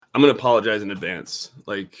I'm gonna apologize in advance.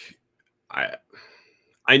 Like,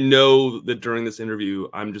 I know that during this interview,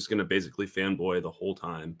 I'm just gonna basically fanboy the whole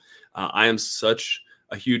time. I am such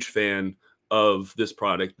a huge fan of this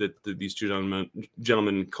product that these two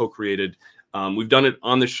gentlemen co-created. We've done it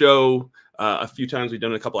on the show a few times. We've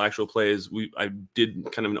done a couple actual plays. I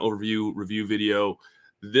did kind of an overview review video.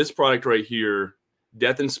 This product right here,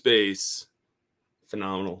 Death in Space,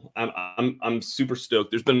 phenomenal. I'm super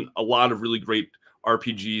stoked. There's been a lot of really great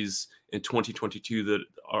RPGs in 2022 that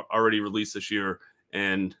are already released this year,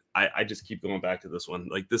 and I just keep going back to this one.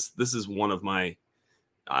 Like this is one of my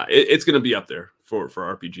it's going to be up there for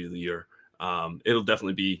RPG of the year. It'll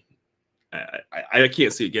definitely be. I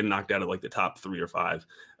can't see it getting knocked out of like the top 3 or 5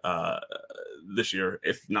 this year.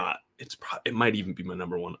 If not, it might even be my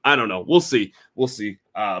number 1. I don't know. We'll see.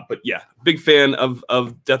 But yeah, big fan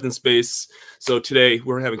of Death in Space. So today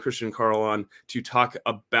we're having Christian and Carl on to talk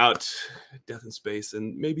about Death in Space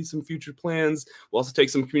and maybe some future plans. We'll also take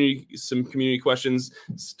some community questions.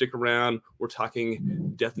 Stick around. We're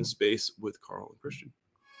talking Death in Space with Carl and Christian.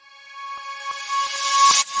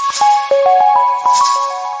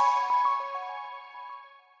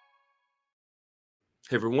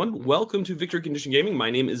 Hey everyone, welcome to Victory Condition Gaming.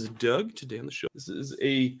 My name is Doug. Today on the show, this is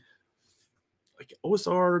a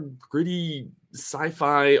OSR gritty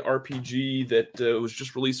sci-fi RPG that was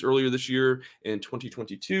just released earlier this year in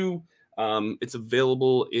 2022. It's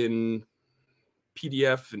available in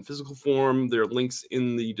PDF and physical form. There are links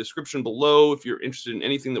in the description below if you're interested in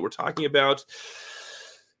anything that we're talking about.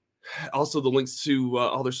 Also, the links to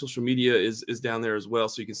all their social media is down there as well,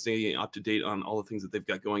 so you can stay up to date on all the things that they've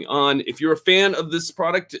got going on. If you're a fan of this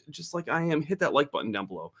product, just like I am, hit that like button down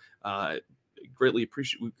below. We greatly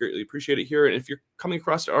appreciate it here. And if you're coming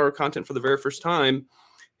across our content for the very first time,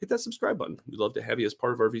 hit that subscribe button. We'd love to have you as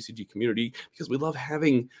part of our VCG community because we love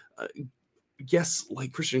having guests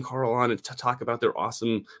like Christian and Carl on to talk about their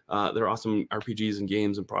awesome RPGs and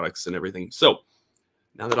games and products and everything. So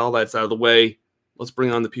now that all that's out of the way, let's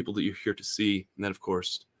bring on the people that you're here to see. And that, of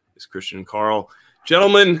course, is Christian and Carl.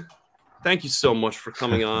 Gentlemen, thank you so much for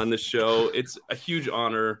coming on this show. It's a huge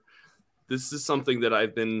honor. This is something that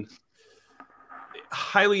I've been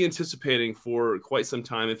highly anticipating for quite some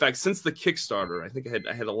time. In fact, since the Kickstarter, I think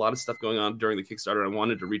I had a lot of stuff going on during the Kickstarter. I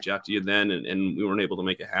wanted to reach out to you then, and we weren't able to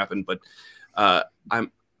make it happen. But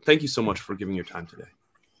thank you so much for giving your time today.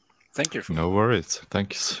 Thank you. No worries.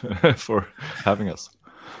 Thanks for having us.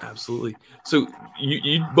 Absolutely. So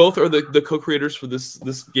you both are the co-creators for this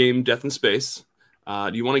game, Death in Space.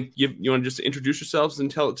 Do you want to just introduce yourselves and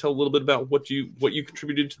tell a little bit about what you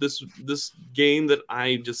contributed to this game that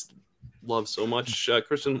I just love so much?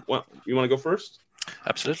 Christian, you want to go first?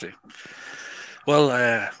 Absolutely. Well,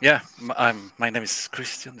 my name is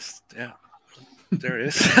Christian. Yeah, there it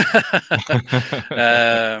is.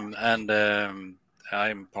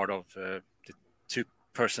 I'm part of the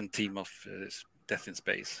 2-person team of Death in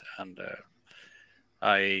Space, and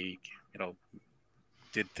I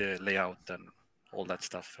did the layout and all that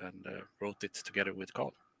stuff and wrote it together with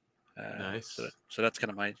Carl. Nice. So that's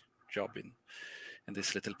kind of my job in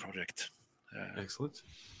this little project. Excellent.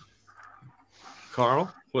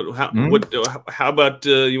 Carl, how about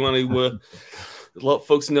you want to let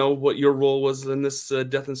folks know what your role was in this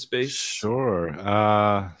Death in Space? Sure.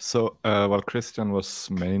 Well, Christian was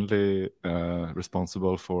mainly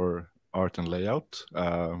responsible for art and layout,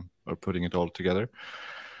 or putting it all together.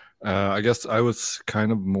 I guess I was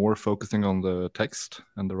kind of more focusing on the text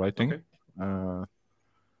and the writing. Okay.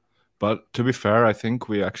 But to be fair, I think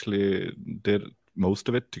we actually did most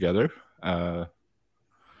of it together. It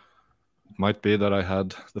might be that I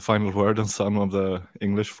had the final word on some of the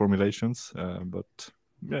English formulations, but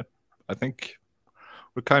yeah, I think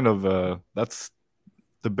we're kind of that's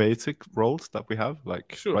the basic roles that we have,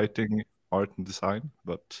 like sure. Writing, art, and design,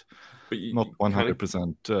 but not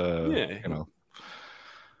 100%.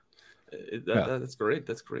 That's great.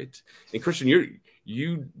 That's great. And Christian,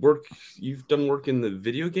 you've done work in the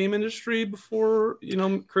video game industry before,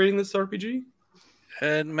 creating this RPG.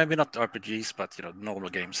 Maybe not RPGs, but normal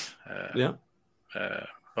games.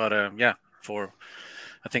 For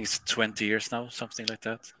I think it's 20 years now, something like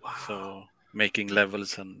that. Wow. So making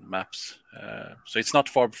levels and maps. So it's not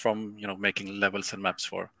far from making levels and maps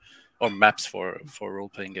for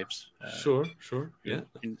role-playing games. Sure. Yeah.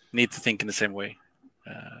 You need to think in the same way.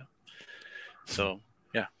 So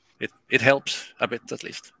yeah, it helps a bit at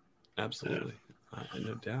least. Absolutely,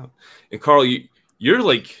 no doubt. And Carl, you're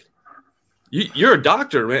like you're a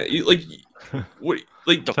doctor, man.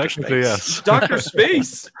 Dr. Technically, Space. yes. Dr.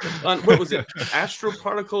 Space on what was it?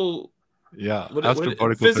 Astroparticle. Yeah,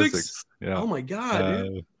 astroparticle physics. Yeah. Oh my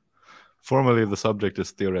god. Formally, the subject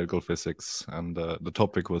is theoretical physics, and the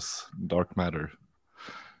topic was dark matter.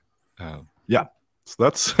 Yeah, so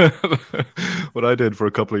that's what I did for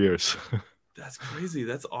a couple of years. That's crazy.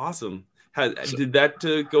 That's awesome. Did that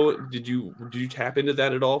go? Did you tap into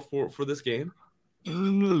that at all for this game? A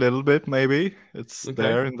little bit, maybe. It's Okay.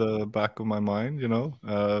 there in the back of my mind, you know.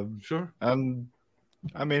 Sure. And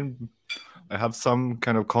I mean, I have some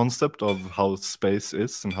kind of concept of how space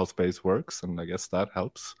is and how space works, and I guess that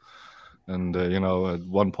helps. And you know, at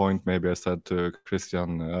one point, maybe I said to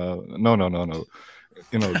Christian, no.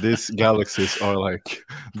 You know, these galaxies are like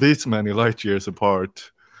this many light years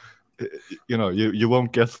apart. You know, you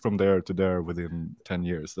won't get from there to there within 10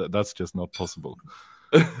 years. That's just not possible.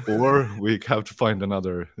 Or we have to find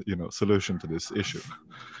another, you know, solution to this issue.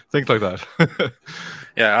 Think like that.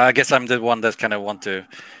 Yeah, I guess I'm the one that kind of want to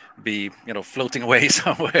be, you know, floating away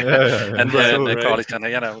somewhere, and Right. Carl is kind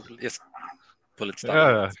of, you know, just pull it down.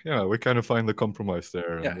 Yeah, yeah, we kind of find the compromise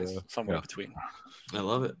there. Yeah, and, it's somewhere between. I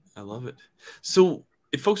love it. I love it. So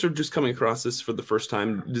if folks are just coming across this for the first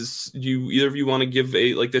time, either of you want to give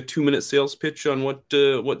the 2-minute sales pitch on what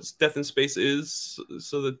Death in Space is,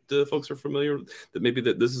 so that folks are familiar that maybe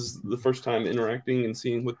that this is the first time interacting and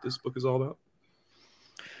seeing what this book is all about?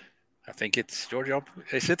 I think it's your job.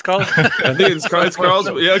 Is it, Carl? I think it's Carl's.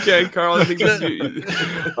 Yeah, okay, Carl. I think that's you.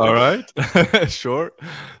 All right, sure.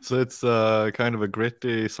 So it's kind of a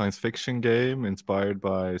gritty science fiction game inspired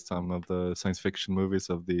by some of the science fiction movies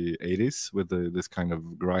of the 80s with this kind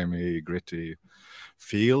of grimy, gritty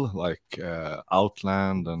feel, like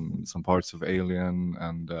Outland and some parts of Alien,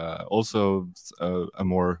 and also a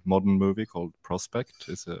more modern movie called Prospect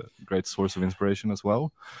is a great source of inspiration as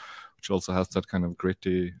well, which also has that kind of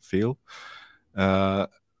gritty feel.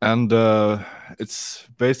 And it's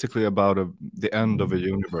basically about the end of a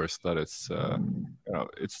universe that is, you know,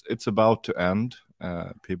 it's about to end.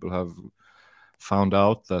 People have found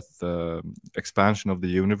out that the expansion of the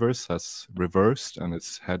universe has reversed and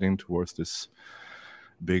it's heading towards this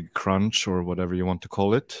big crunch or whatever you want to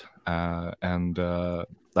call it. And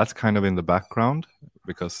that's kind of in the background,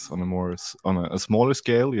 because on a smaller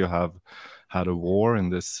scale, you have had a war in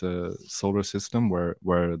this solar system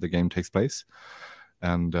where the game takes place,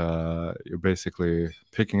 and you're basically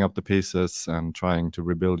picking up the pieces and trying to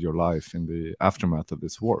rebuild your life in the aftermath of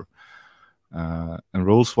this war. And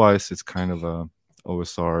rules-wise, it's kind of a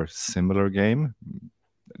OSR similar game.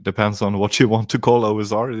 Depends on what you want to call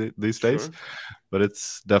OSR these days, Sure. but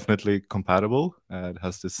it's definitely compatible. It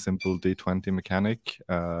has this simple D20 mechanic.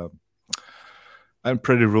 And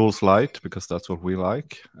pretty rules light, because that's what we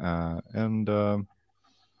like. And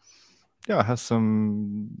yeah, it has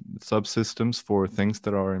some subsystems for things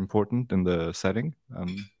that are important in the setting.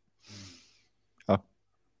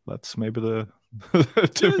 That's maybe the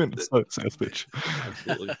 2-minute sales pitch.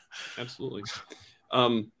 Absolutely.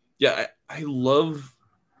 Yeah, I love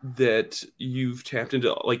that you've tapped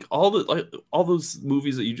into all those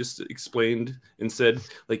movies that you just explained and said.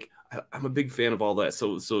 Like, I'm a big fan of all that,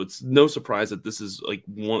 so it's no surprise that this is like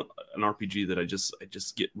an RPG that I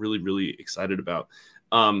just get really, really excited about.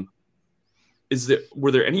 Were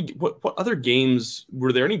there any other games?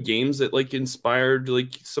 Were there any games that like inspired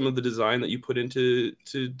like some of the design that you put into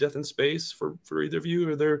Death in Space for either of you?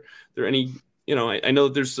 Are there any? You know, I know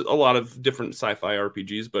there's a lot of different sci-fi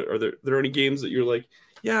RPGs, but are there any games that you're like,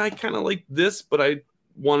 yeah, I kind of like this, but I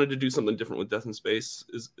wanted to do something different with Death in Space?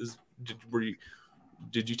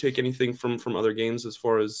 Did you take anything from other games as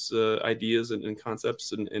far as ideas and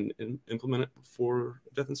concepts and implement it for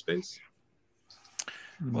Death in Space?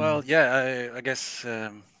 Well, yeah, I guess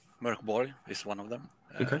Mörkborg is one of them.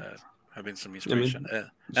 Okay. Have been some inspiration. Sure.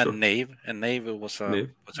 And Nave was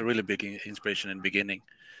a really big inspiration in the beginning.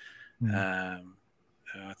 I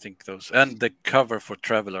think those, and the cover for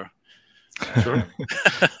Traveler. Sure.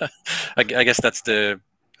 I guess that's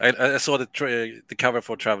I saw the cover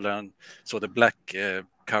for Traveler and saw the black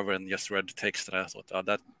cover and just read the text, and I thought, oh,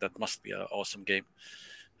 that must be an awesome game.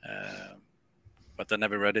 But I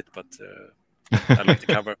never read it, but I like the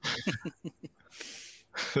cover.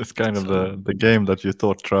 It's kind of the game that you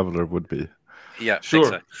thought Traveler would be. Yeah, sure,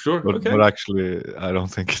 exactly. Sure. But actually, I don't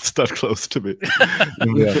think it's that close to me.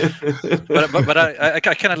 But I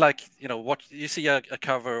kind of like, you know, what you see a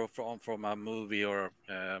cover from a movie or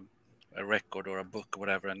a record or a book or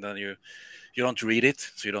whatever, and then you don't read it,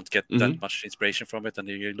 so you don't get that much inspiration from it, and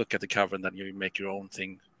you look at the cover and then you make your own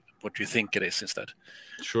thing, what you think it is instead.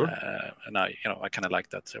 Sure. And I kind of like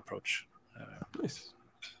that approach. Nice.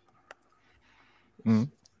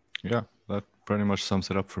 Yeah, that pretty much sums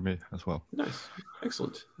it up for me as well. Nice,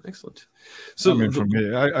 excellent. So I mean, for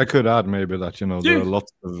me, I could add maybe that there Yeah. are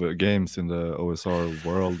lots of games in the OSR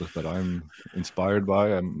world that I'm inspired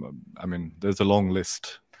by. I mean, there's a long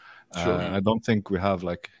list. Sure. I don't think we have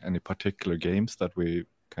like any particular games that we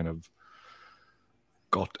kind of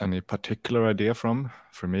got any particular idea from.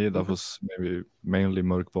 For me, that was maybe mainly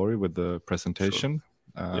Mörk Borg with the presentation,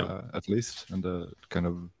 at least, and the kind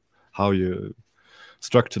of how you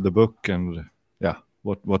structure the book and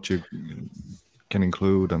what you can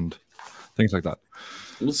include and things like that.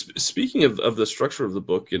 Well, speaking of the structure of the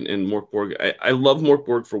book and Mörk Borg, I love Mörk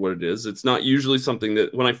Borg for what it is. It's not usually something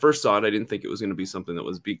that, when I first saw it, I didn't think it was going to be something that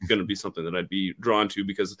was going to be something that I'd be drawn to,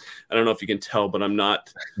 because I don't know if you can tell, but I'm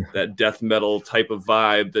not that death metal type of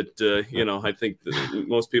vibe that, I think that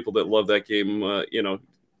most people that love that game, are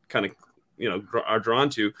drawn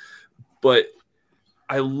to. But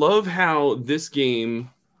I love how this game,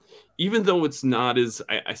 even though it's not as,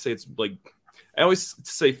 I say it's like, I always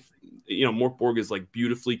say, Mörk Borg is like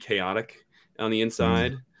beautifully chaotic on the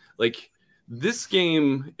inside. Like, this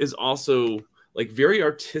game is also like very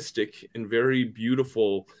artistic and very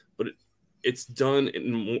beautiful, but it's done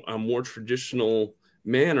in a more traditional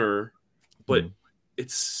manner, but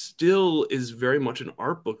it still is very much an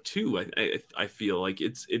art book too. I feel like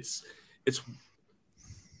it's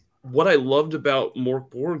what I loved about Mörk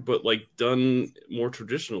Borg, but like done more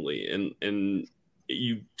traditionally, and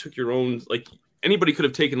you took your own, like, anybody could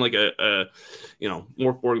have taken like a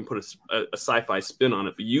Mörk Borg and put a sci-fi spin on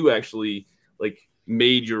it, but you actually like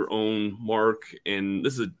made your own mark, and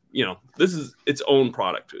this is its own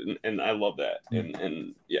product, and I love that,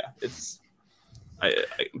 and yeah, it's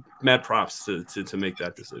mad props to make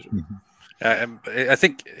that decision. I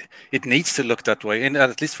think it needs to look that way, and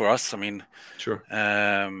at least for us, I mean, sure.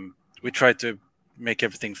 We try to make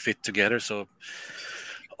everything fit together, so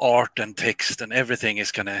art and text and everything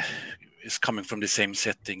is coming from the same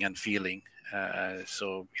setting and feeling.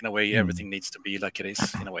 So in a way, everything needs to be like it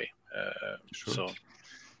is in a way. Sure. So,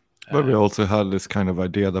 but we also had this kind of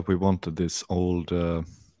idea that we wanted this old,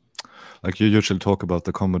 like you usually talk about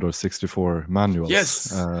the Commodore 64 manuals.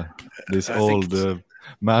 Yes. These old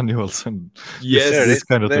manuals and yes, this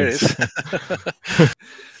kind of things.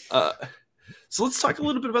 So let's talk a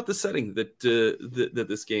little bit about the setting that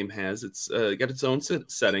this game has. It's got its own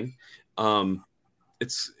setting.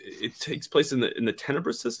 It takes place in the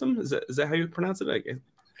Tenebris system. Is that how you pronounce it?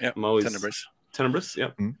 Yeah, Tenebris.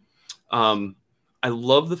 Yeah. I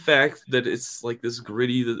love the fact that it's like this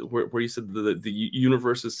gritty, where you said the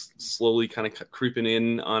universe is slowly kind of creeping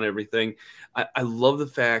in on everything. I love the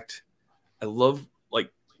fact. I love like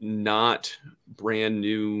not brand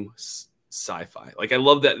new sci-fi. Like, I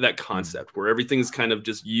love that concept where everything's kind of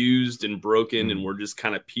just used and broken, and we're just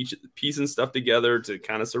kind of piecing stuff together to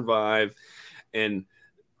kind of survive. And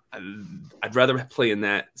I'd rather play in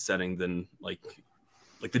that setting than like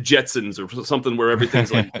the Jetsons or something where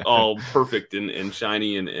everything's like all perfect and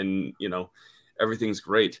shiny and everything's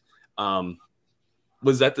great.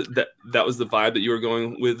 Was that was the vibe that you were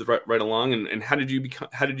going with right along? And how did you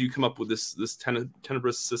come up with this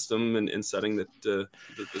Tenebris system and setting that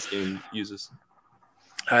this game uses?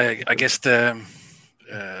 I guess I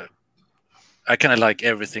kind of like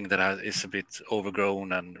everything that is a bit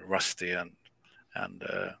overgrown and rusty and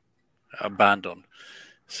abandoned.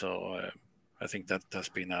 So I think that has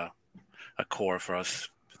been a core for us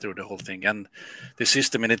through the whole thing. And the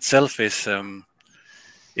system in itself is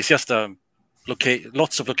just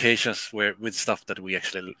lots of locations with stuff that we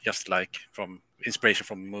actually just like, from inspiration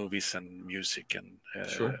from movies and music and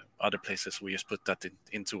other places. We just put that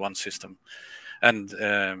into one system, and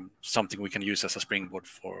something we can use as a springboard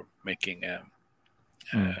for making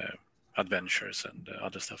adventures and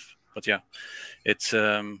other stuff. But yeah, it's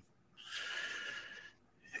a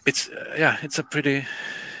pretty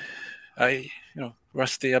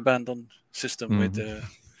rusty, abandoned system with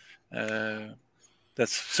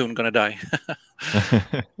that's soon gonna die.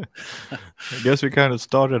 I guess we kind of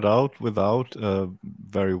started out without a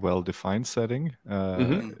very well-defined setting.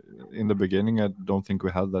 In the beginning, I don't think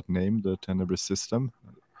we had that name, the Tenebris system.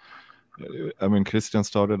 I mean, Christian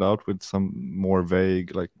started out with some more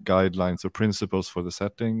vague like guidelines or principles for the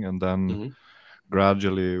setting, and then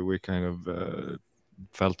gradually we kind of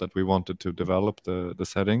felt that we wanted to develop the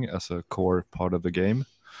setting as a core part of the game,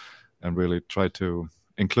 and really try to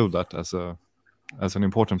include that as an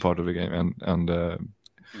important part of the game, and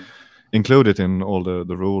include it in all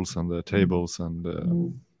the rules and the tables and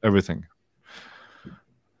everything.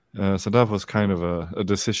 So that was kind of a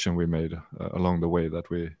decision we made along the way, that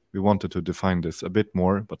we wanted to define this a bit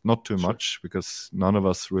more, but not too much, because none of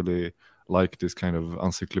us really like this kind of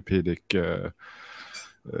encyclopedic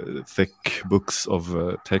thick books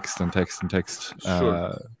of text and text and text.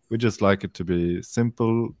 Sure. We just like it to be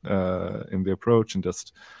simple in the approach and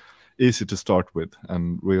just easy to start with,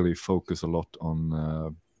 and really focus a lot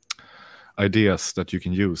on ideas that you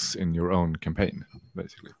can use in your own campaign,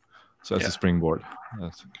 basically. So as a springboard,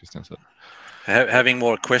 as Christian said. Having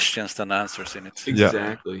more questions than answers in it.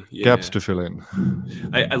 Exactly. Yeah. Gaps to fill in.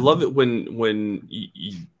 I love it when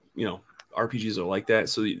you know, RPGs are like that,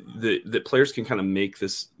 so the players can kind of make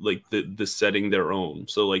this, like, the setting their own.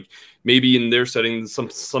 So like maybe in their setting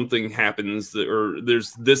something happens that, or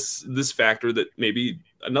there's this factor that maybe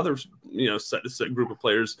another, you know, set group of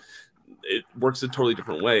players, it works a totally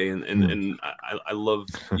different way, and I love,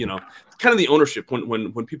 you know, kind of the ownership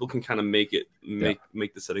when people can kind of make the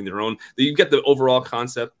setting their own. You get the overall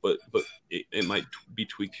concept, but it might be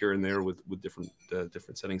tweaked here and there with different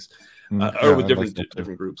settings, or with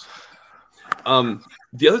different groups.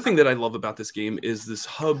 The other thing that I love about this game is this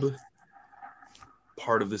hub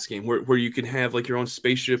part of this game, where you can have like your own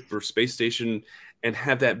spaceship or space station and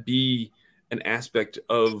have that be an aspect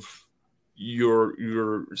of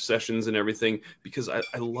your sessions and everything, because I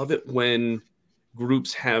love it when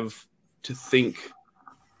groups have to think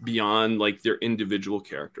beyond like their individual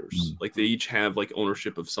characters. Like they each have like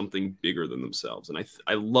ownership of something bigger than themselves, and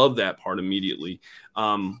I love that part immediately.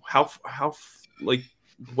 How like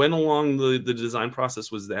when along the design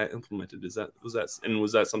process was that implemented? Was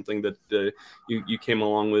that something that you came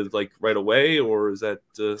along with like right away, or is that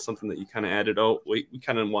something that you kind of added? Oh wait, we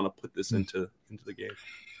kind of want to put this into the game.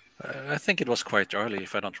 I think it was quite early,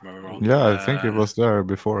 if I don't remember wrong. Yeah, I think it was there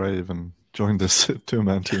before I even joined this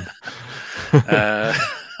two-man team.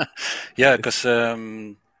 Yeah, because I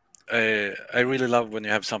really love when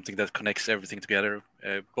you have something that connects everything together,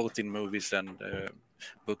 both in movies and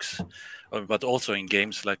books, but also in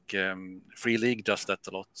games. Like Free League does that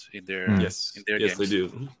a lot in their games. Yes, they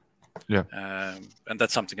do. Yeah, and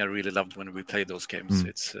that's something I really loved when we played those games.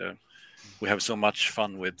 It's we have so much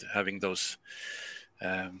fun with having those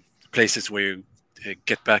places where you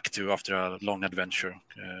get back to after a long adventure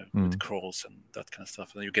with crawls and that kind of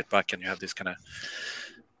stuff, and you get back and you have this kind of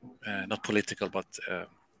not political, but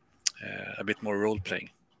a bit more role playing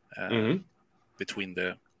between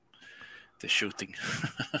the shooting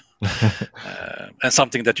and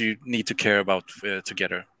something that you need to care about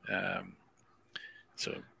together.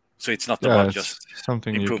 So it's not about just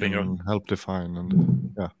something improving you can help define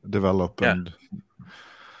and develop, and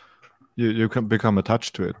you can become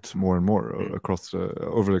attached to it more and more across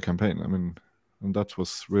over the campaign. I mean, and that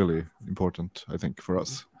was really important, I think, for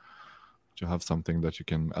us to have something that you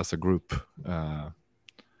can, as a group,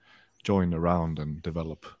 join around and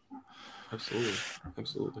develop. Absolutely.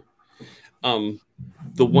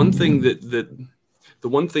 The one thing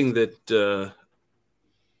that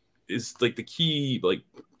is like the key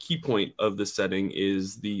point of the setting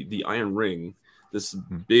is the Iron Ring. This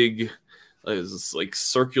big, this like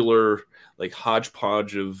circular, like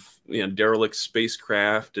hodgepodge of, you know, derelict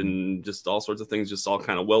spacecraft and just all sorts of things, just all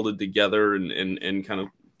kind of welded together and kind of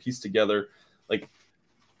pieced together. Like,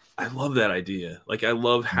 I love that idea. Like, I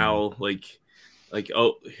love how like,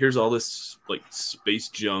 oh, here's all this like space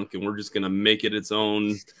junk, and we're just gonna make it its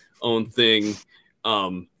own thing.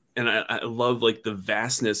 And I love like the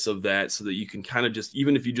vastness of that, so that you can kind of just,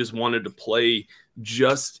 even if you just wanted to play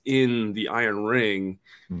just in the Iron Ring,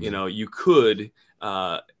 you know, you could.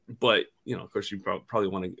 But you know, of course, you probably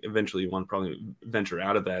want to eventually venture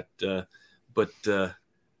out of that. But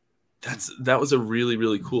that was a really,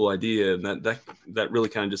 really cool idea, and that really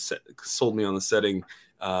kind of just sold me on the setting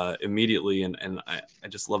immediately, and I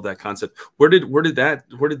just love that concept. Where did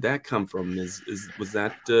that come from? Was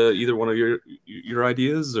that either one of your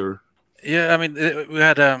ideas, or? Yeah, I mean, we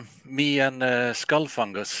had me and Skull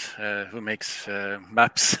Fungus, who makes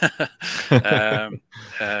maps.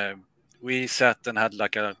 We sat and had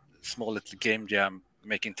like a small little game jam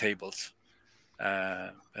making tables,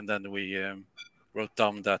 and then we wrote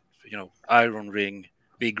down that, you know, Iron Ring,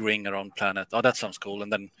 big ring around planet. Oh, that sounds cool.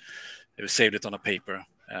 And then we saved it on a paper.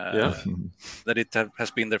 That it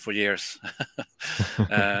has been there for years.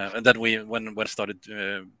 And then when I started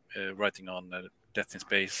writing on Death in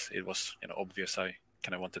Space, it was, you know, obvious I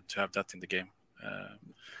kind of wanted to have that in the game.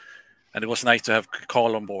 And it was nice to have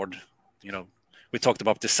Carl on board. You know, we talked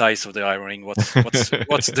about the size of the Iron Ring. What's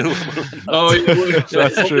doable? Oh, yeah,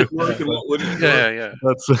 that's true. Yeah.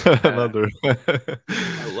 That's another. I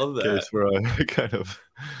love that. case where I kind of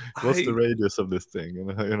what's the radius of this thing,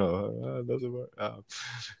 and doesn't work.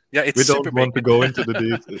 Yeah, it's We super don't want to big. go into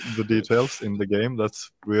the details in the game.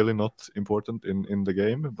 That's really not important in the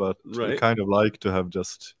game, but we Right. kind of like to have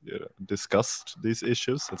just discussed these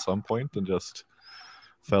issues at some point and just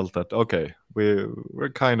felt that okay, we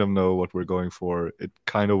kind of know what we're going for. It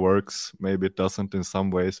kind of works. Maybe it doesn't in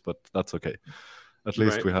some ways, but that's okay. At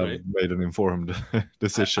least Right, we have right. made an informed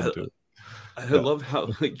decision to. I love how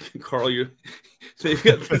like Carl, they've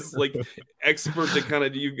got this like expert to kind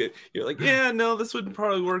of you're like, yeah, no, this would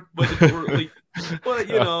probably work, but if it were like, but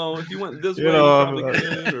if you went this way, you probably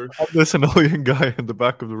could. Or I'm this annoying guy in the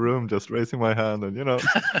back of the room just raising my hand, and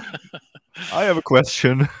I have a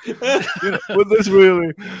question. Would this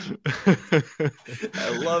really?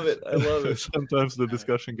 I love it. I love it. Sometimes the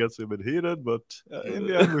discussion gets a bit heated, but in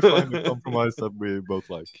the end, we find a compromise that we both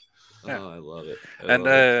like. Yeah. Oh, I love it. And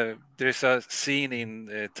there's a scene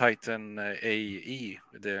in Titan AE,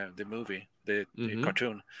 the movie, the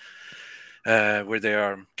cartoon, where they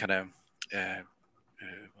are kind of,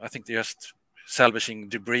 I think they're just salvaging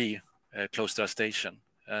debris close to a station.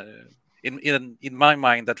 In my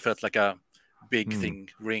mind, that felt like a big thing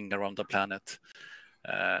ring around the planet.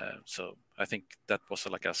 So I think that was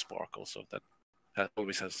like a spark also that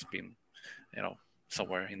always has been,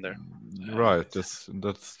 somewhere in there. Right. That's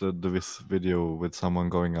this video with someone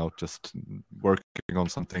going out just working on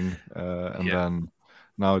something, and then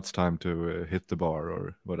now it's time to hit the bar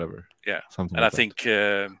or whatever. Yeah. Something. And like I think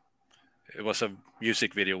it was a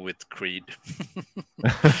music video with Creed.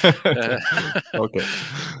 Okay.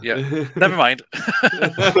 Yeah. Never mind.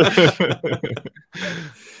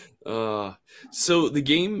 So the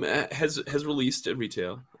game has released at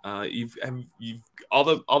retail. You've all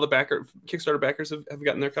the Kickstarter backers have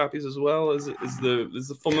gotten their copies as well. Is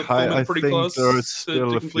the fulfillment pretty close? There is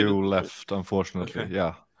still a few left, unfortunately. Okay.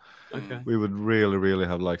 Yeah. Okay. We would really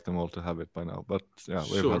have liked them all to have it by now, but yeah,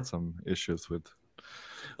 we've Sure. had some issues with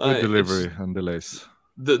delivery and delays.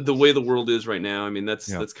 The way the world is right now, I mean,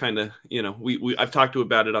 that's kind of I've talked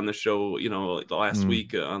about it on the show, like the last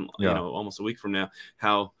week, almost a week from now,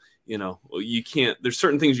 how you can't. There's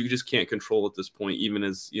certain things you just can't control at this point, even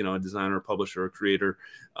as a designer, publisher, or creator.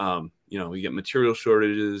 You get material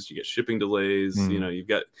shortages, you get shipping delays. You've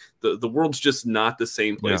got the world's just not the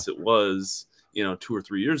same place it was 2 or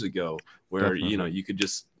 3 years ago, where Definitely. you could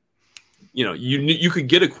just you could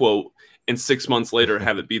get a quote and 6 months later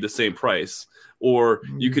have it be the same price. Or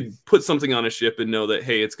you could put something on a ship and know that,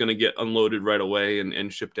 hey, it's going to get unloaded right away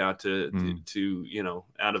and shipped out to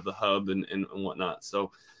out of the hub and whatnot.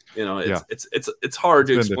 So, it's hard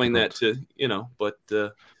to explain difficult.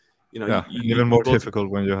 That to, even more difficult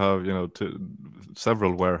when you have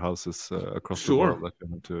several warehouses across the world that you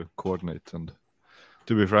have to coordinate. And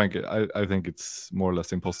to be frank, I think it's more or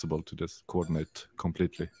less impossible to just coordinate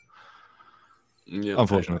completely. Yeah,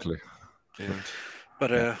 unfortunately.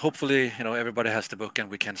 But hopefully, everybody has the book and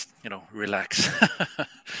we can, relax.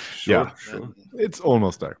 Sure. It's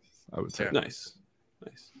almost there, I would say. Nice.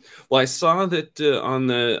 Well, I saw that on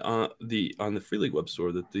the Free League web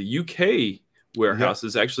store that the UK warehouse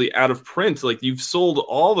is actually out of print. Like, you've sold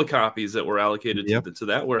all the copies that were allocated to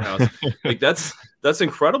that warehouse. Like, that's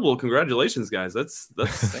incredible. Congratulations, guys. That's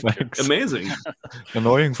amazing.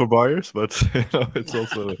 Annoying for buyers, but it's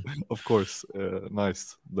also, of course,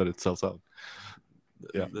 nice that it sells out.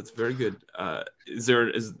 Yeah, that's very good. I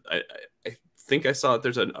think I saw that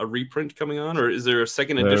there's a reprint coming on, or is there a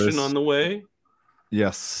second edition on the way?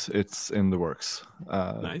 Yes, it's in the works.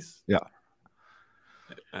 Nice. Yeah.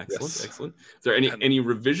 Excellent. Is there any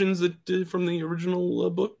revisions that from the original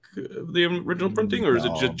book, the original printing, or is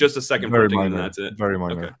it just a second printing minor, and that's it? Very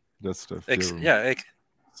minor. Okay. Just a few,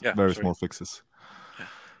 very small fixes.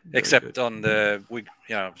 Except on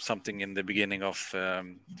something in the beginning of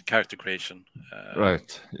character creation.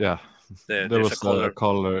 Right. Yeah. There was a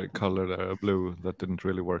color blue that didn't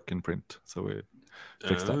really work in print, so we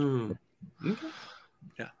fixed that. Okay.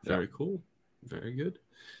 Yeah. Very cool. Very good.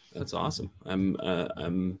 That's awesome.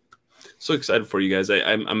 I'm so excited for you guys.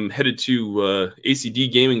 I'm headed to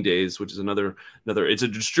ACD Gaming Days, which is another. It's a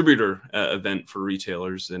distributor event for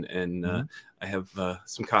retailers, and I have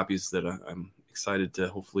some copies that I'm excited to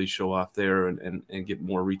hopefully show off there and get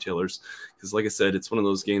more retailers, because like I said, it's one of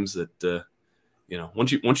those games that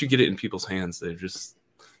once you get it in people's hands,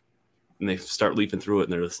 and they start leafing through it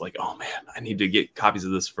and they're just like, oh man, I need to get copies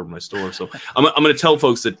of this for my store. So I'm going to tell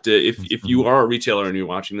folks that if you are a retailer and you're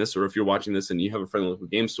watching this, or if you're watching this and you have a friendly local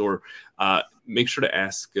game store, make sure to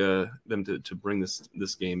ask them to bring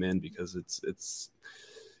this game in, because it's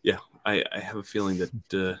I have a feeling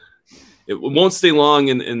that it won't stay long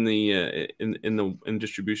in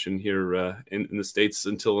distribution here in the States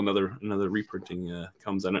until another reprinting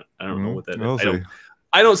comes. I don't know what that is.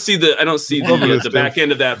 I don't see the back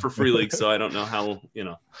end of that for Free League, so I don't know how, you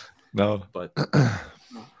know. No, but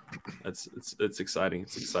it's exciting.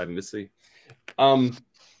 It's exciting to see.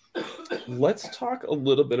 Let's talk a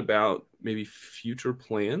little bit about maybe future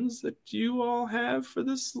plans that you all have for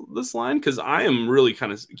this line, because I am really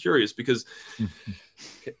kind of curious, because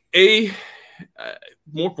Mörk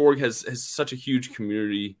Borg has such a huge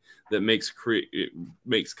community that makes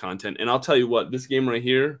content, and I'll tell you what, this game right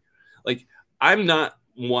here, like, I'm not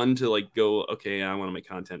one to like go, okay, I want to make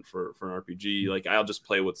content for an RPG. Like, I'll just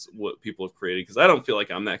play what people have created, because I don't feel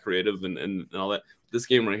like I'm that creative and all that. This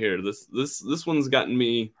game right here, this one's gotten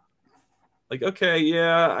me like, okay,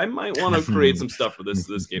 yeah, I might want to create some stuff for this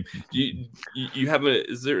game. Do you have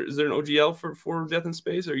is there an OGL for Death in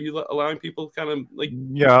Space? Are you allowing people kind of like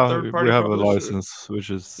we have a license which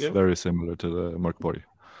is very similar to the Mörk Borg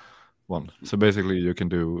one. So basically, you can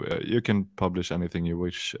do you can publish anything you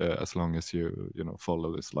wish as long as you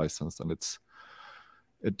follow this license, and it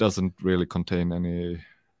doesn't really contain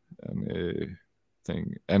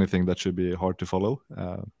anything that should be hard to follow,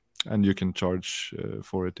 and you can charge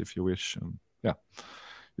for it if you wish. And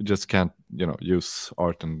you just can't use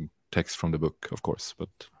art and text from the book, of course, but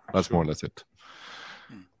that's more or less it.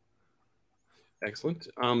 Excellent.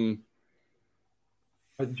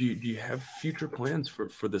 Do you have future plans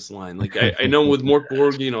for this line? Like, I know with Mörk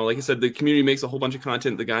Borg, like I said, the community makes a whole bunch of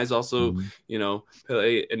content. The guys also,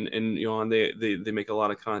 play and they make a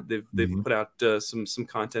lot of content. They've put out some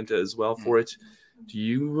content as well for it. Do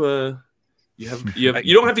you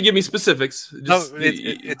you don't have to give me specifics. Just,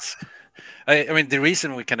 I mean, the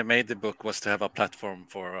reason we kind of made the book was to have a platform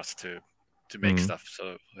for us to make stuff.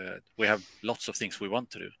 So we have lots of things we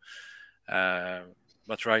want to do.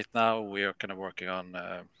 But right now we are kind of working on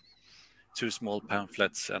 2 small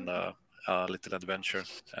pamphlets and a little adventure,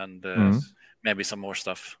 and maybe some more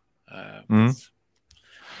stuff. I'm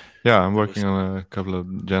working on a couple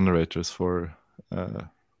of generators for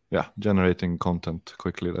generating content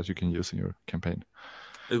quickly that you can use in your campaign.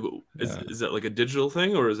 Is that like a digital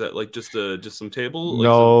thing, or is that like just some table?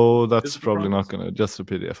 No, that's probably not gonna, just a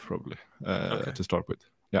PDF probably to start with.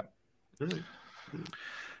 Yeah. Really?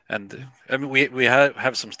 And I mean, we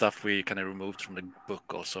have some stuff we kind of removed from the book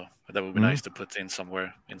also. That would be nice to put in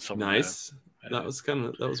somewhere. Nice. That was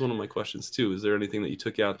one of my questions too. Is there anything that you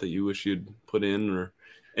took out that you wish you'd put in, or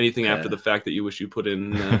anything after the fact that you wish you put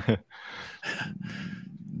in?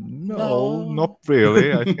 No, not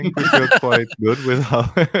really. I think we feel quite good with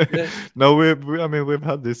how. No, we've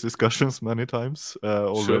had these discussions many times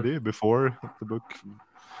already before the book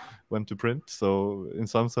went to print. So in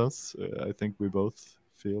some sense, I think we both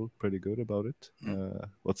feel pretty good about it.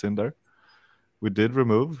 What's in there? We did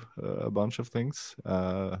remove a bunch of things,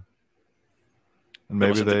 and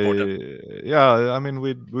maybe I mean,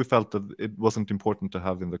 we felt that it wasn't important to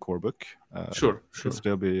have in the core book. Sure. Should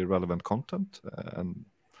still be relevant content, and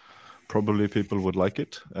probably people would like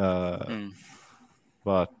it.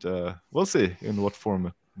 But we'll see in what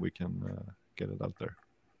form we can get it out there.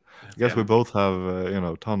 I guess we both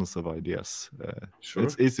have tons of ideas.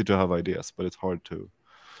 It's easy to have ideas, but it's hard to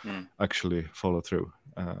actually follow through.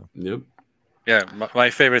 Yep. Yeah, my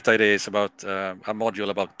favorite idea is about a module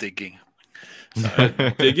about digging. So,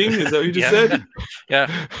 digging? Is that what you just said? Yeah.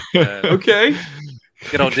 Okay.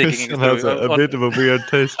 Digging has a bit of a weird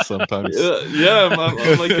taste sometimes. I'm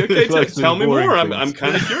like, okay, tell me more. I'm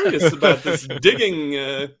kind of curious about this digging.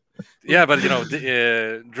 Yeah, but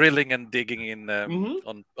drilling and digging in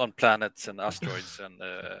on planets and asteroids and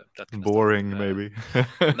that kind boring of stuff.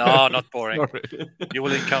 Maybe. No, not boring. You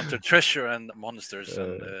will encounter treasure and monsters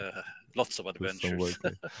and lots of adventures.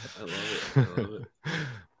 I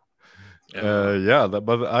love it.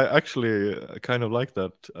 But I actually kind of like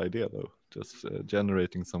that idea though. Just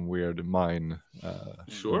generating some weird mine.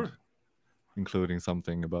 Including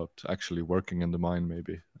something about actually working in the mine,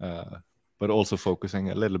 maybe. But also focusing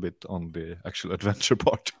a little bit on the actual adventure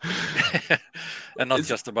part. And not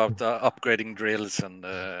just about upgrading drills and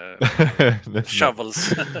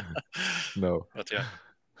shovels. No. But yeah.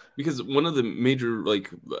 Because one of the major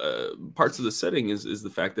parts of the setting is the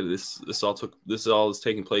fact that this all is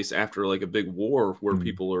taking place after like a big war where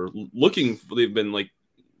people are they've been like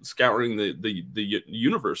scouring the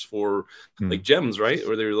universe for like gems, right?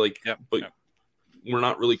 Or they're like, we're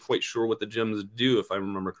not really quite sure what the gems do, if I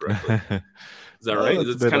remember correctly. Is that right?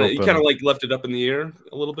 It's kind of like left it up in the air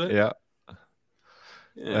a little bit. Yeah.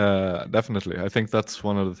 Definitely. I think that's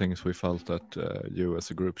one of the things we felt that you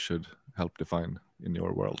as a group should help define in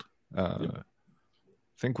your world.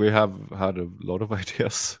 think we have had a lot of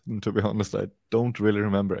ideas. And to be honest, I don't really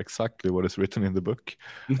remember exactly what is written in the book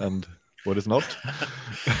and what is not.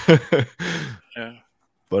 Yeah.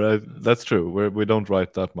 But that's true. We don't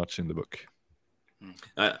write that much in the book.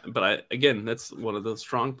 But again, that's one of the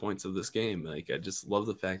strong points of this game. Like, I just love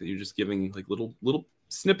the fact that you're just giving like little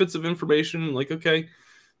snippets of information. Like, okay,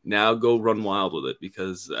 now go run wild with it,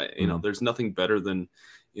 because you know, there's nothing better than,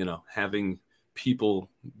 you know, having people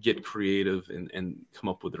get creative and come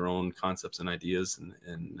up with their own concepts and ideas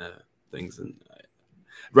and things. And I'd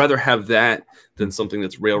rather have that than something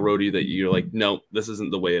that's railroady that you're like, no, this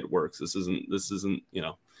isn't the way it works. This isn't, you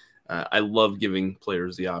know. I love giving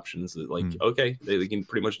players the options that, like, okay, they can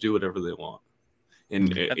pretty much do whatever they want,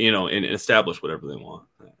 and you know, and establish whatever they want.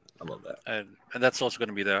 I love that. And that's also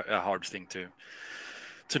going to be a hard thing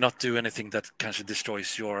to not do anything that kind of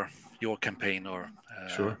destroys your campaign or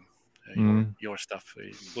Sure. Your stuff.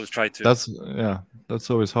 We'll try to. That's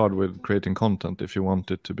always hard with creating content. If you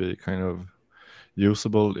want it to be kind of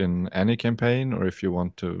usable in any campaign, or if you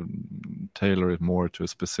want to tailor it more to a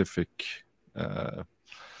specific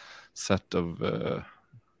set of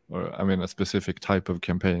or I mean a specific type of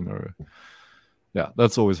campaign, or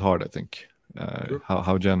that's always hard, I think. Sure.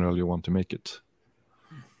 How general you want to make it.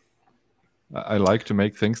 I like to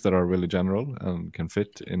make things that are really general and can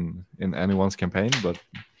fit in anyone's campaign, but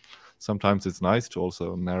sometimes it's nice to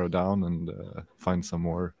also narrow down and find some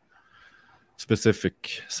more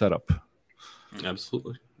specific setup.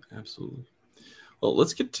 Absolutely. Well,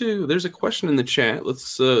 let's get to, there's a question in the chat.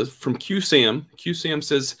 Let's from QSam. QSam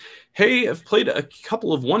says, hey, I've played a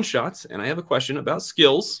couple of one-shots, and I have a question about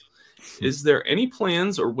skills. Is there any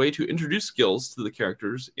plans or way to introduce skills to the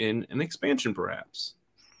characters in an expansion, perhaps?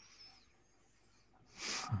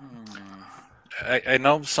 I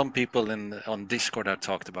know some people on Discord have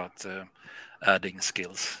talked about adding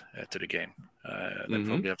skills to the game.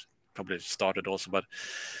 They probably started also, but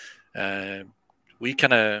we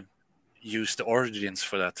kind of use the origins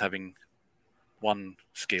for that, having one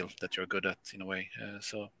skill that you're good at in a way.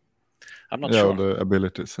 So I'm not sure. The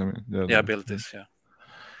abilities. I mean, abilities.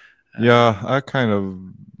 I kind of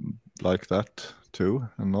like that too,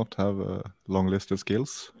 and not have a long list of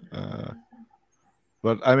skills.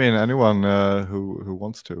 But I mean, anyone who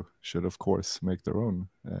wants to should, of course, make their own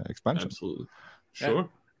expansion. Absolutely, sure. Yeah.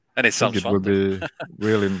 And it sounds fun. It would be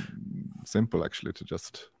really simple, actually, to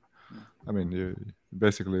just. I mean, you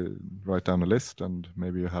basically write down a list, and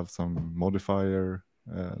maybe you have some modifier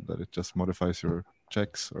that it just modifies your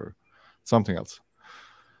checks or something else.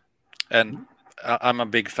 And I'm a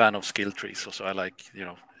big fan of skill trees, so I like, you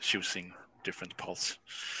know, choosing different paths.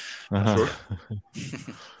 Sure.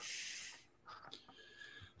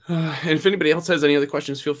 And if anybody else has any other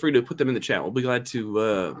questions, feel free to put them in the chat. We'll be glad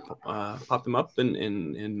to pop them up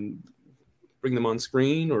and bring them on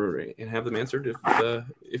screen and have them answered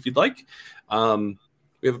if you'd like.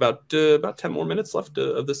 We have about 10 more minutes left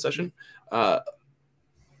of this session.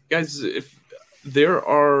 Guys, if there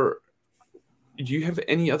are, do you have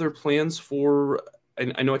any other plans for?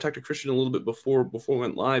 I know I talked to Christian a little bit before we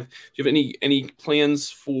went live. Do you have any plans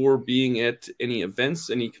for being at any events,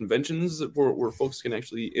 any conventions where folks can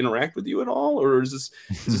actually interact with you at all, or is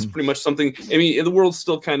this pretty much something? I mean, the world's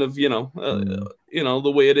still kind of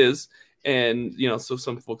the way it is, and so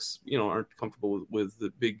some folks aren't comfortable with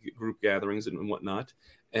the big group gatherings and whatnot.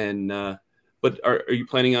 And but are you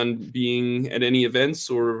planning on being at any events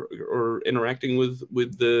or interacting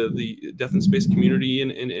with the Death in Space community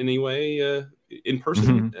in any way in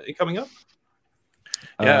person coming up?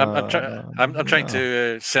 Yeah, I'm trying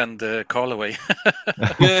to send Carl away.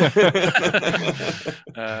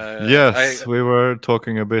 Yes, we were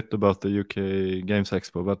talking a bit about the UK Games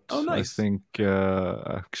Expo, but nice. I think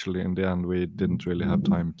actually in the end we didn't really have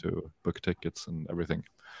time to book tickets and everything.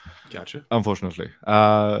 Gotcha. Unfortunately,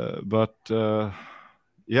 but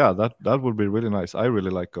yeah, that would be really nice. I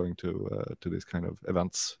really like going to these kind of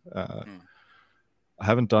events. I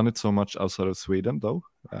haven't done it so much outside of Sweden though,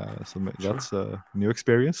 so that's a new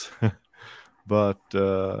experience. But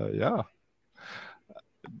yeah,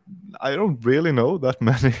 I don't really know that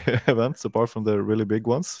many events apart from the really big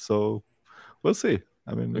ones, so we'll see.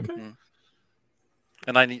 I mean,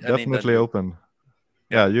 and I need definitely open.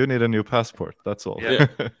 Yeah, you need a new passport. That's all. Yeah,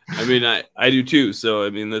 I mean, I do too. So I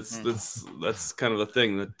mean, that's kind of a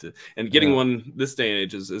thing that, and getting one this day and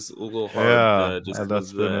age is a little hard. Just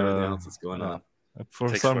because everything else that's going on.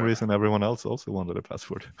 For some reason, everyone else also wanted a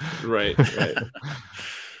passport. Right.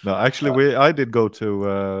 No, actually, I did go to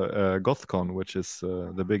GothCon, which is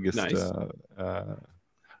the biggest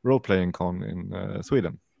role-playing con in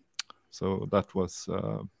Sweden. So that was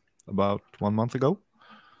about 1 month ago.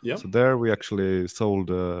 Yeah. So there we actually sold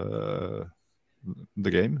the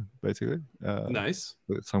game basically. Nice.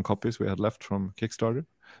 With some copies we had left from Kickstarter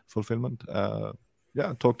fulfillment.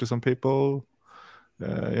 Yeah, talked to some people.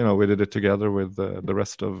 We did it together with the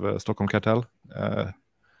rest of Stockholm Cartel.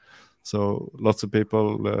 So lots of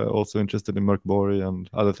people also interested in Mörkborg and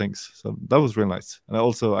other things. So that was really nice. And I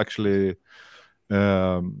also actually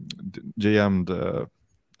GM'd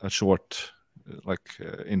a short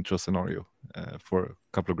intro scenario for a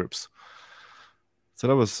couple of groups. So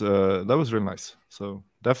that was really nice. So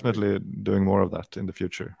definitely doing more of that in the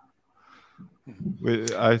future.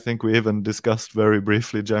 I think we even discussed very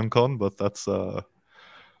briefly GemCon, but that's a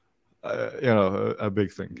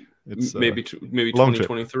big thing. It's maybe long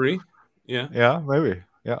 2023. Yeah. Yeah, maybe.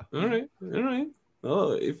 Yeah. All right.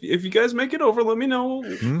 Well, if you guys make it over, let me know.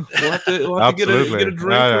 We'll have to get a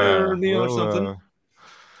drink or or something.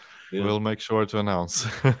 We'll make sure to announce.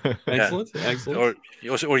 Excellent. Or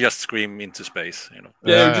just scream into space,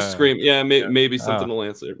 Yeah, just scream. Yeah, maybe something will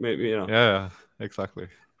answer. Maybe Yeah, exactly.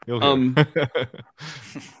 You'll hear.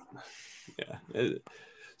 Yeah.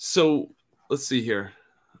 So let's see here.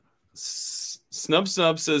 Snub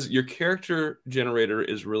says your character generator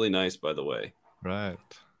is really nice, by the way. Right.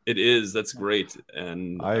 It is. That's great.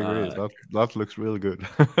 And I agree. That looks really good.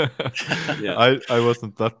 Yeah. I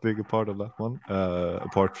wasn't that big a part of that one,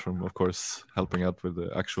 apart from, of course, helping out with the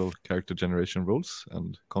actual character generation rules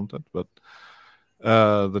and content. But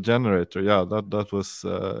the generator, that was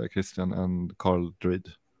Christian and Carl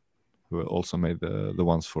Druid, who also made the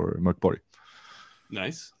ones for Mörkborg.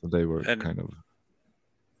 Nice. So they were kind of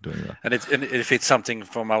doing that. And if it's something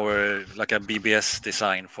from our like a BBS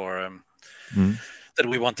design for that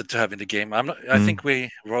we wanted to have in the game. I think we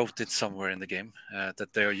wrote it somewhere in the game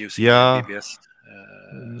that they are using BBS.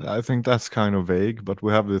 I think that's kind of vague, but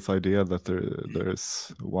we have this idea that there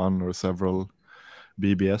is one or several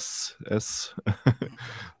BBSs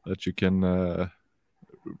that you can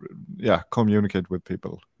communicate with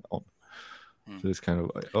people on. So it's kind of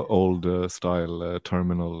old style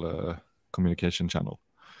terminal communication channel.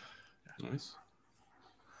 Nice.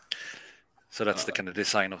 So that's the kind of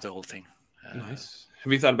design of the whole thing. Nice.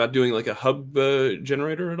 Have you thought about doing like a hub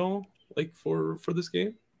generator at all, like for this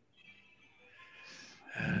game?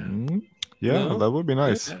 No? That would be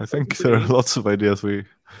nice. Yeah, I think there are nice. lots of ideas we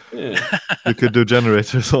could do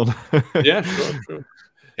generators on. Yeah, sure.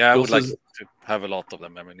 Yeah, I would like to have a lot of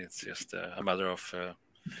them. I mean, it's just a matter of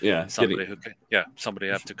somebody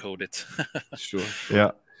have to code it. Sure.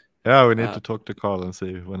 Yeah, we need to talk to Carl and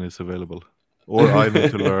see when he's available. Or I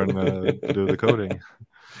need to learn to do the coding.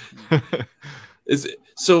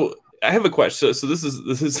 So I have a question. So this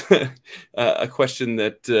is a question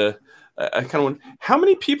that I kind of want. How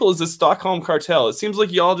many people is this Stockholm Cartel? It seems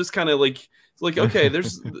like y'all just kind of like okay.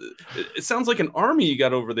 It sounds like an army you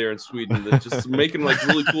got over there in Sweden that's just making like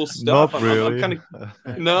really cool stuff. Not really. I'm kind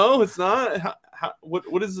of, no, it's not.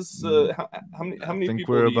 What is this? How many I think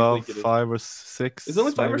people? We're do you about think it is? 5 or 6. Is it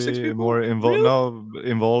only 5 or 6 people? More involved Really? now,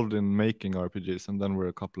 involved in making RPGs, and then we're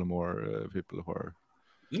a couple of more people who are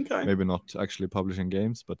maybe not actually publishing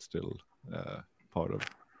games, but still part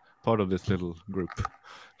of this little group.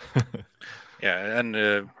 Yeah,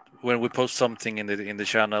 and when we post something in the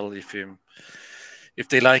channel, if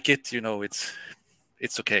they like it,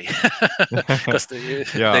 it's okay because they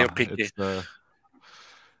are picky.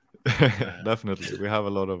 Definitely, we have a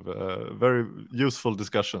lot of very useful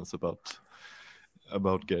discussions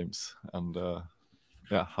about games and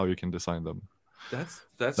how you can design them. That's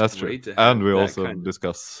true. great to have. And we also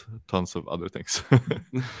discuss tons of other things.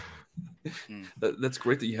 That's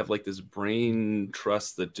great that you have like this brain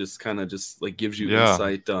trust that just kind of like gives you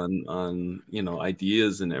insight on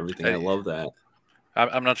ideas and everything. I love that.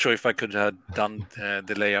 I'm not sure if I could have done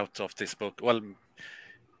the layout of this book. Well,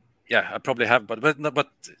 yeah, I probably have, but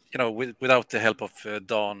without the help of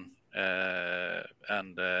Don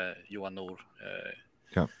and Johan Noor,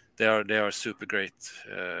 they are super great.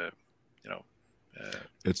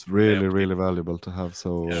 It's really valuable to have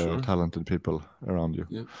talented people around you.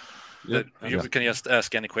 Yeah. You can just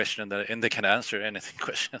ask any question and they can answer anything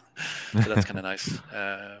question. So that's kind of nice.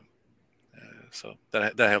 So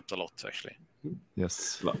that helped a lot actually.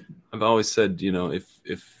 Yes. I've always said,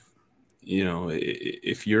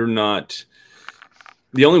 if you're not,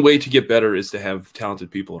 the only way to get better is to have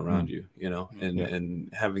talented people around you,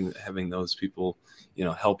 and having those people,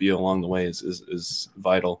 help you along the way is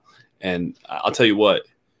vital. And I'll tell you what,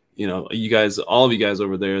 you guys, all of you guys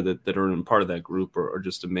over there that are in part of that group are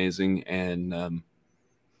just amazing. And,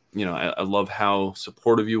 I love how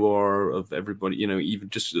supportive you are of everybody, even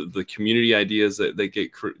just the community ideas that they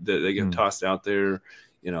get tossed out there,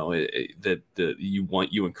 you know, that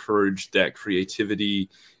you encourage that creativity,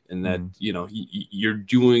 and that you're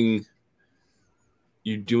doing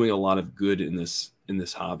a lot of good in this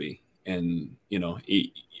hobby. And you know,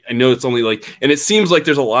 I know it's only like, and it seems like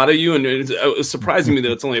there's a lot of you, and it's surprising me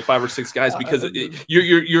that it's only 5 or 6 guys, because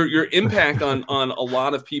your impact on a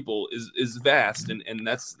lot of people is vast, and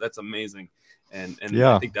that's amazing, and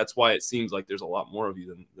I think that's why it seems like there's a lot more of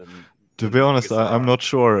you than to be honest, I'm not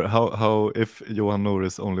sure how if Johan Noor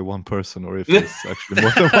is only one person or if it's actually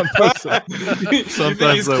more than one person.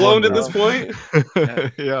 Sometimes he's cloned at this point.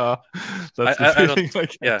 Yeah, that's I don't.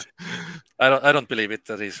 Like I don't believe it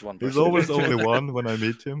that he's one person. He's always only one when I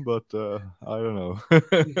meet him, but I don't know.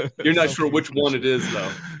 You're not sure which one it is,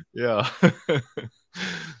 though. Yeah,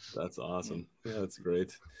 that's awesome. Yeah, that's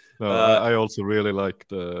great. No, I also really like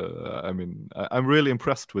I mean, I'm really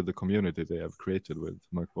impressed with the community they have created with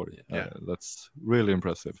Mörk Borg. Yeah. That's really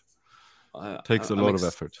impressive. Takes a lot of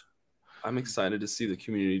effort. I'm excited to see the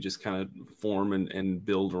community just kind of form and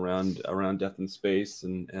build around Death in Space,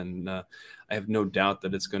 and I have no doubt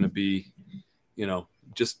that it's going to be, you know,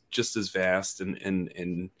 just as vast,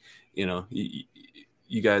 and you know,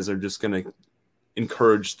 you guys are just going to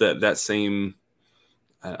encourage that same,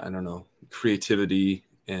 I don't know, creativity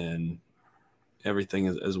and everything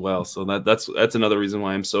as well. So that's another reason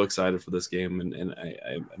why I'm so excited for this game, and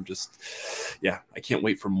I'm just, yeah, I can't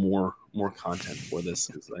wait for more content for this,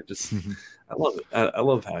 because I love it. I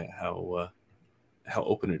love how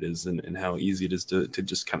open it is, and how easy it is to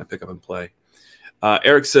just kind of pick up and play.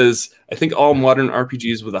 Eric says, I think all modern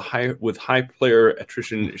RPGs with high player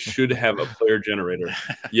attrition should have a player generator.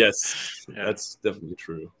 Yes, yeah. That's definitely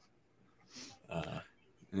true.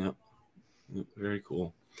 Yeah, very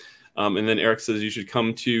cool. And then Eric says you should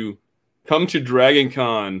come to Dragon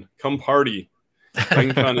Con, come party.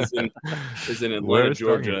 Dragon Con is in Atlanta,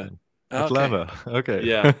 Georgia. Atlanta, okay.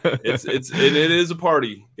 Yeah, it is a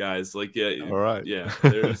party, guys. Like, yeah, all right. Yeah,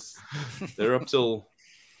 they're up till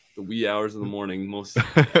the wee hours of the morning almost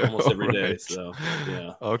every day. Right. So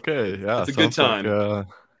yeah. Okay, yeah, it's a good time. Like,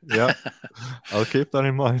 yeah, I'll keep that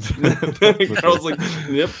in mind. Carl's like,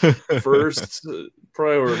 yep, first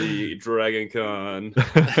priority, Dragon Con.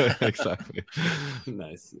 Exactly.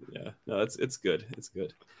 Nice. Yeah, no, it's good. It's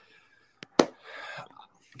good.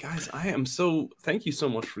 Guys, thank you so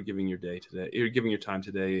much for giving your day today. You're giving your time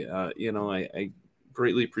today. You know, I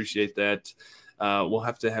greatly appreciate that. We'll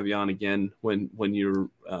have to have you on again when you're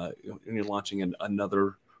launching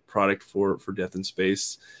another product for Death in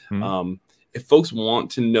Space. Mm-hmm. If folks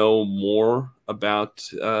want to know more about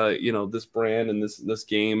this brand and this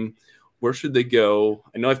game, where should they go?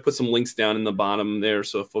 I know I've put some links down in the bottom there,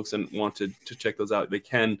 so if folks want to check those out, they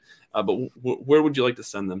can. But where would you like to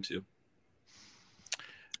send them to?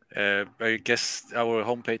 I guess our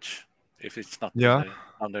homepage, if it's not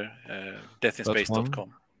under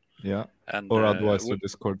deathinspace.com. Yeah, or otherwise the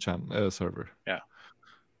Discord channel server. Yeah,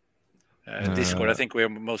 Discord. I think we are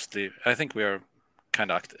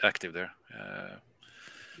kind of active there.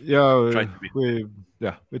 We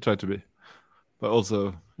try to be, but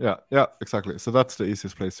also exactly. So that's the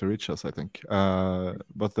easiest place to reach us, I think.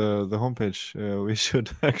 But the homepage, we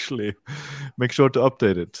should actually make sure to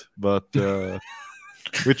update it. But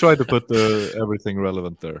we try to put everything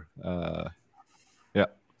relevant there.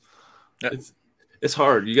 It's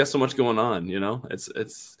hard. You got so much going on, you know.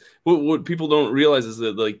 It's what people don't realize is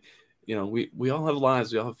that, like, you know, we all have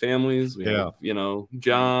lives, we all have families, we have, you know,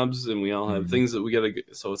 jobs, and we all have things that we got to.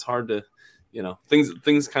 So it's hard to, you know,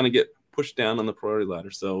 things kind of get pushed down on the priority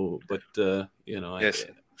ladder. So, but you know, yes,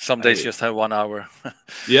 some days just have 1 hour.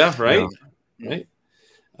 Yeah, right, right.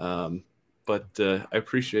 But I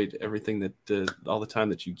appreciate everything that all the time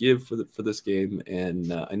that you give for this game,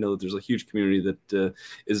 and I know that there's a huge community that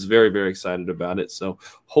is very, very excited about it. So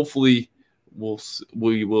hopefully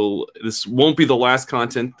we will. This won't be the last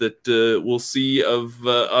content that we'll see of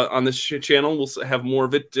on this channel. We'll have more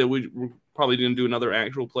of it. We're probably going to do another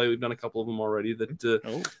actual play. We've done a couple of them already that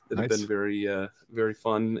have been very very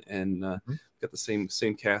fun, and got the same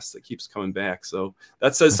cast that keeps coming back. So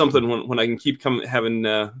that says something when I can keep having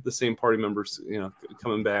the same party members, you know,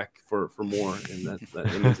 coming back for more, and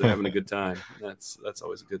that means they're having a good time. That's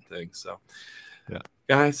always a good thing. So yeah,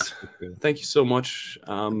 guys, thank you so much.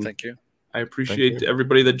 Thank you. I appreciate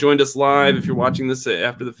everybody that joined us live. If you're watching this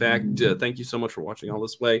after the fact, thank you so much for watching all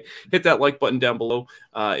this way. Hit that like button down below.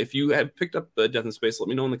 If you have picked up Death in Space, let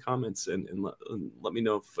me know in the comments, and let me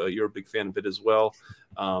know if you're a big fan of it as well.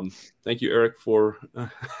 Thank you, Eric, for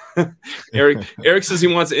Eric says he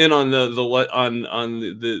wants in on the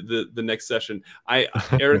next session.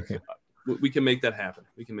 Eric, we can make that happen.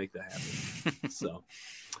 We can make that happen. So,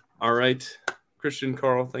 all right. Christian,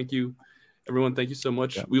 Carl, thank you. Everyone, thank you so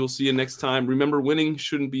much. Yeah. We will see you next time. Remember, winning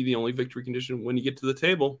shouldn't be the only victory condition when you get to the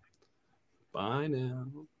table. Bye now.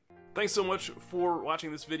 Thanks so much for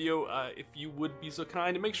watching this video. If you would be so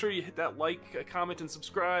kind, and make sure you hit that like, comment, and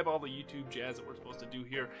subscribe, all the YouTube jazz that we're supposed to do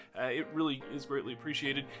here. It really is greatly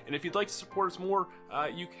appreciated. And if you'd like to support us more,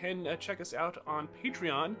 you can check us out on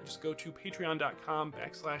Patreon. Just go to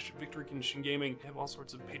patreon.com/victoryconditiongaming. We have all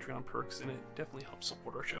sorts of Patreon perks, and it definitely helps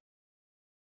support our show.